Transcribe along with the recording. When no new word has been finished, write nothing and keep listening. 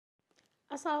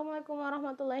Assalamualaikum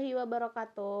warahmatullahi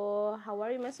wabarakatuh. How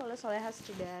are you, my soleh-soleha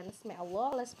students? May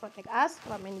Allah always protect us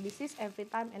from any disease every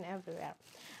time and everywhere.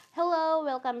 Hello,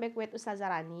 welcome back with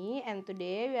Ustazah Rani, and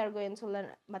today we are going to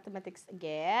learn mathematics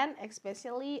again,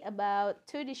 especially about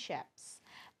 2D shapes.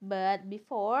 But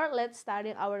before, let's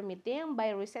start our meeting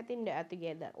by reciting the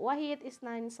together. Wahid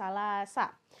isnain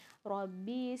salasa.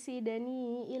 Rabbi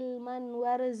sidani ilman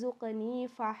warzuqni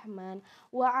fahman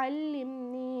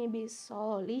wa'allimni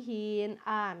bisolihin.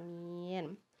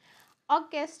 Amin.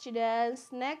 Okay, students,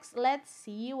 next let's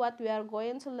see what we are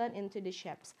going to learn into the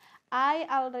shapes. I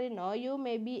already know you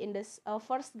maybe in the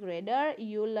first grader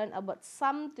you learn about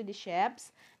some to the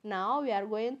shapes. Now we are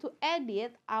going to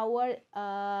edit our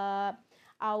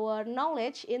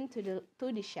knowledge into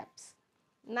the shapes.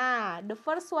 Nah, the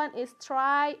first one is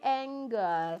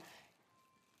triangle.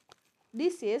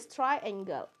 This is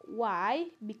triangle. Why?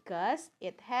 Because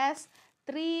it has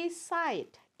three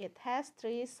sides. It has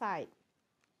three sides.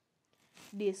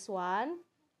 This one,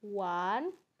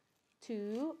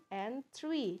 2, and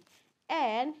 3.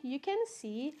 And you can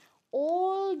see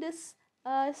all this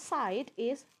side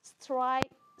is strike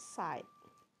side.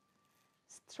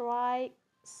 Strike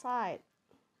side.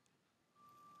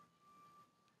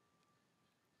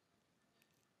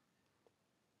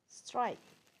 Strike.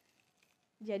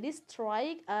 Jadi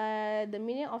strike, the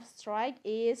meaning of strike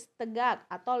is tegak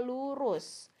atau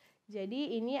lurus.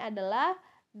 Jadi ini adalah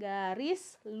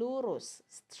garis lurus,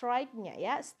 strike-nya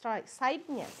ya, strike,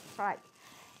 side-nya, strike.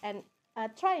 And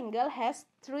a triangle has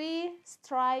 3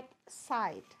 strike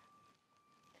side.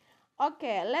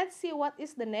 Okay, let's see what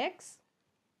is the next.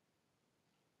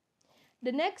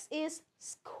 The next is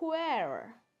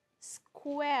square.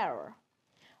 Square.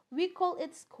 We call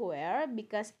it square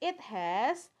because it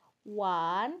has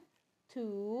 1,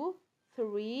 2,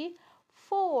 3,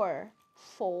 4.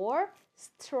 4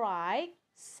 strike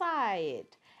side.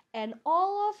 And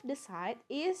all of the side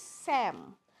is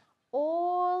same.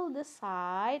 All the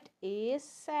side is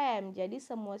same. Jadi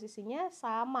semua sisinya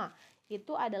sama.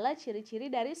 Itu adalah ciri-ciri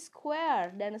dari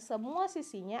square. Dan semua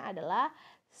sisinya adalah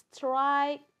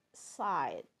strike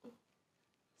side.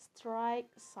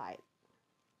 Strike side.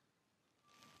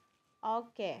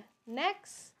 Okay,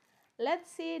 next.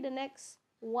 Let's see the next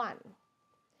one.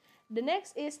 The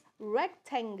next is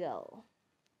rectangle.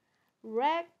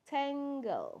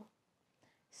 Rectangle.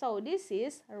 So this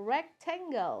is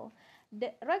rectangle.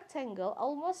 The rectangle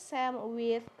almost same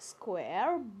with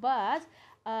square, but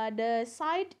the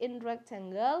side in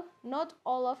rectangle not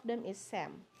all of them is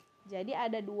same. Jadi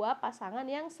ada dua pasangan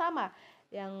yang sama.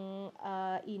 Yang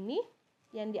ini,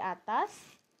 yang di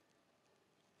atas,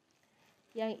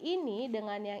 yang ini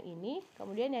dengan yang ini,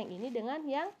 kemudian yang ini dengan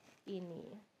yang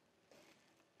ini.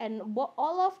 And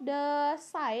all of the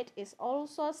side is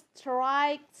also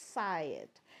strike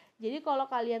side. Jadi kalau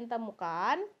kalian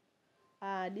temukan,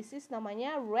 this is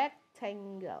namanya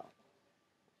rectangle.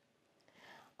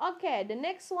 Okay, the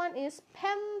next one is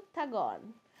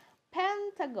pentagon.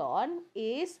 Pentagon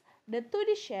is the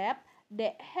 2D shape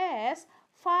that has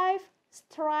 5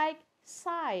 strike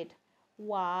side.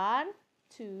 1,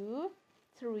 2,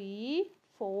 3,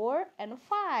 4, and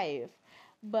 5.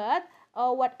 But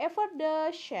whatever the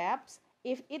shapes,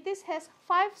 if it has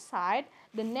 5 sides,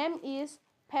 the name is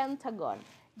pentagon.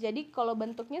 Jadi kalau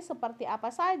bentuknya seperti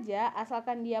apa saja,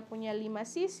 asalkan dia punya 5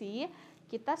 sisi,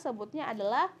 kita sebutnya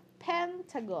adalah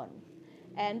pentagon.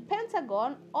 And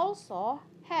pentagon also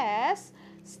has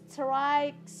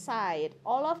strike side.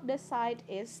 All of the side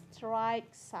is strike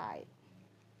side.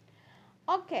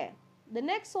 Okay, the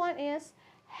next one is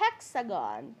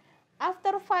hexagon.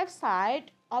 After 5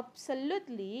 side,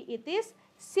 absolutely it is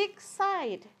 6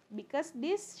 side because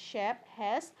this shape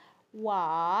has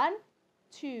 1,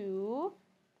 2,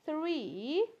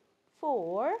 3,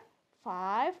 4,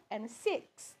 5, and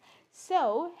 6.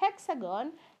 So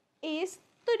hexagon is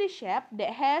 2D shape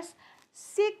that has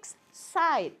 6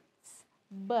 sides,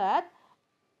 but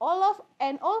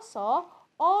also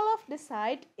all of the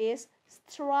side is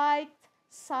strike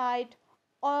side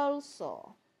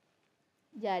also.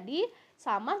 Jadi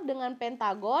sama dengan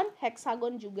pentagon,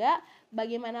 heksagon juga,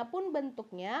 bagaimanapun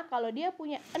bentuknya, kalau dia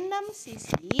punya 6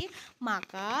 sisi,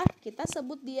 maka kita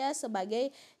sebut dia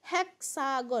sebagai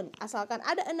heksagon. Asalkan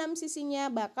ada 6 sisinya,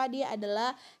 maka dia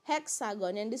adalah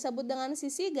heksagon. Yang disebut dengan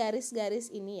sisi garis-garis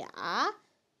ini ya.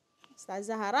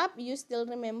 Ustazah harap you still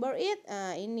remember it.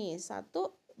 Nah, ini 1,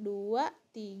 2,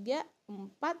 3,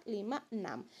 4, 5,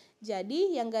 6.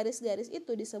 Jadi yang garis-garis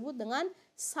itu disebut dengan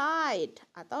side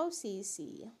atau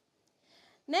sisi.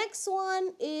 Next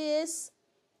one is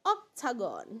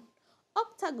octagon.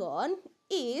 Octagon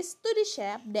is 2D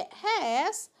shape that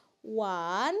has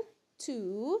 1,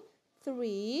 2,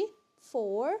 3,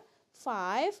 4,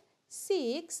 5,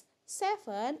 6,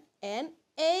 7, and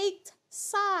 8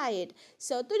 side.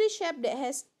 So to the shape that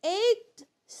has 8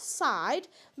 side,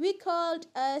 we called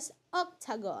as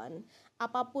octagon.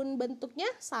 Apapun bentuknya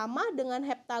sama dengan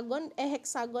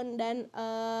heksagon dan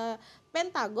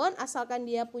pentagon, asalkan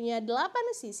dia punya 8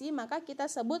 sisi, maka kita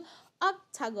sebut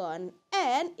octagon.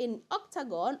 And in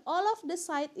octagon, all of the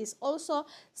side is also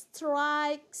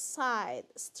strike side.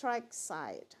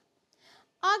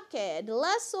 Okay, the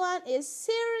last one is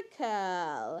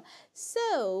circle.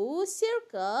 So,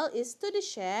 circle is to the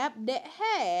shape that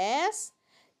has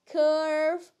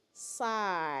curved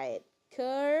side.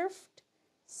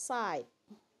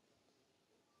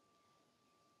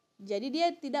 Jadi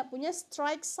dia tidak punya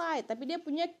strike side, tapi dia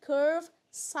punya curved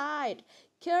side.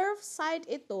 Curved side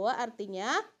itu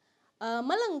artinya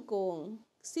melengkung,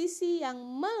 sisi yang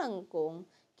melengkung.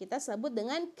 Kita sebut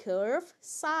dengan curved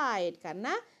side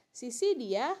karena sisi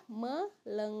dia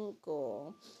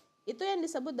melengkung. Itu yang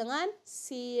disebut dengan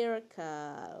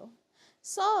circle.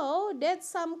 So, that's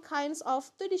some kinds of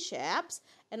 2D shapes.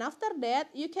 And after that,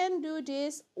 you can do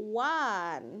this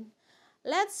one.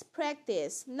 Let's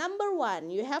practice. Number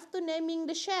 1, you have to naming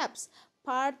the shapes.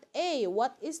 Part A,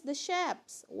 what is the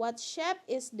shapes? What shape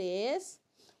is this?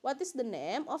 What is the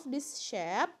name of these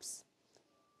shapes?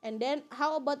 And then,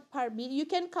 how about part B? You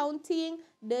can counting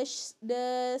the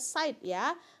side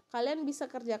ya. Kalian bisa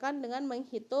kerjakan dengan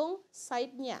menghitung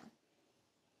side-nya.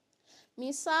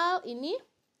 Misal ini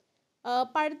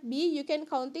part B, you can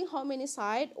counting how many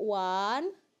side?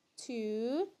 1,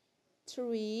 2,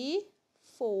 3,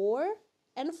 4,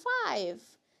 and 5.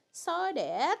 So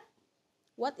that,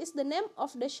 what is the name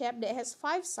of the shape that has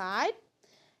 5 side?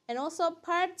 And also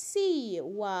part C,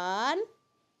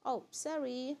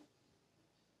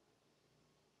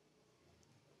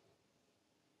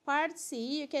 Part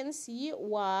C, you can see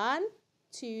 1,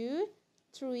 2,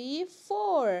 3,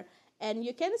 4. And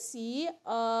you can see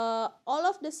all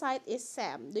of the side is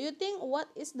same. Do you think what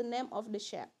is the name of the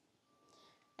shape?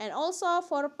 And also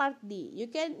for part D, you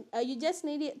just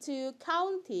needed to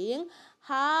counting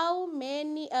how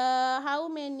many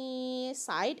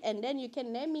side, and then you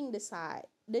can naming the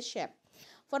shape.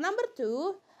 For number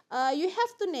 2, you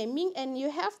have to naming and you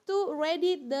have to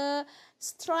ready the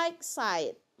strike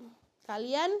side.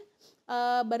 Kalian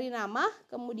beri nama,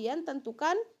 kemudian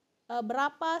tentukan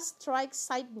berapa strike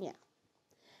side-nya.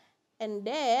 And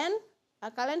then,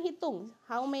 kalian hitung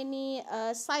how many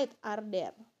side are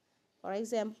there. For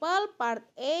example, part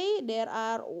A, there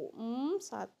are 1, 2,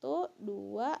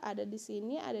 ada di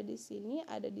sini, ada di sini,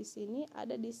 ada di sini,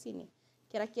 ada di sini.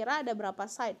 Kira-kira ada berapa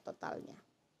side totalnya.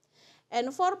 And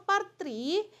for part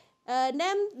 3,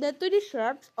 name the 2D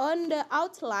shapes on the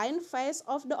outline face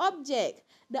of the object.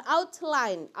 The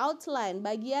outline,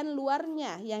 bagian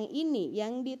luarnya, yang ini,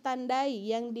 yang ditandai,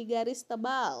 yang di garis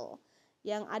tebal.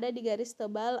 Yang ada di garis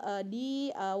tebal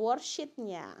di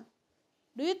worksheet-nya.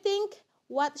 Do you think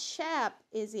what shape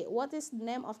is it? What is the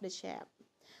name of the shape?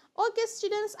 Okay,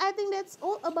 students, I think that's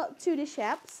all about 2D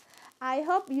shapes. I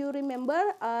hope you remember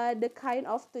the kind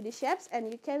of 2D shapes and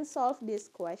you can solve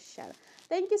this question.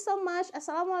 Thank you so much.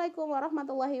 Assalamualaikum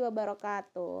warahmatullahi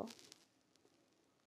wabarakatuh.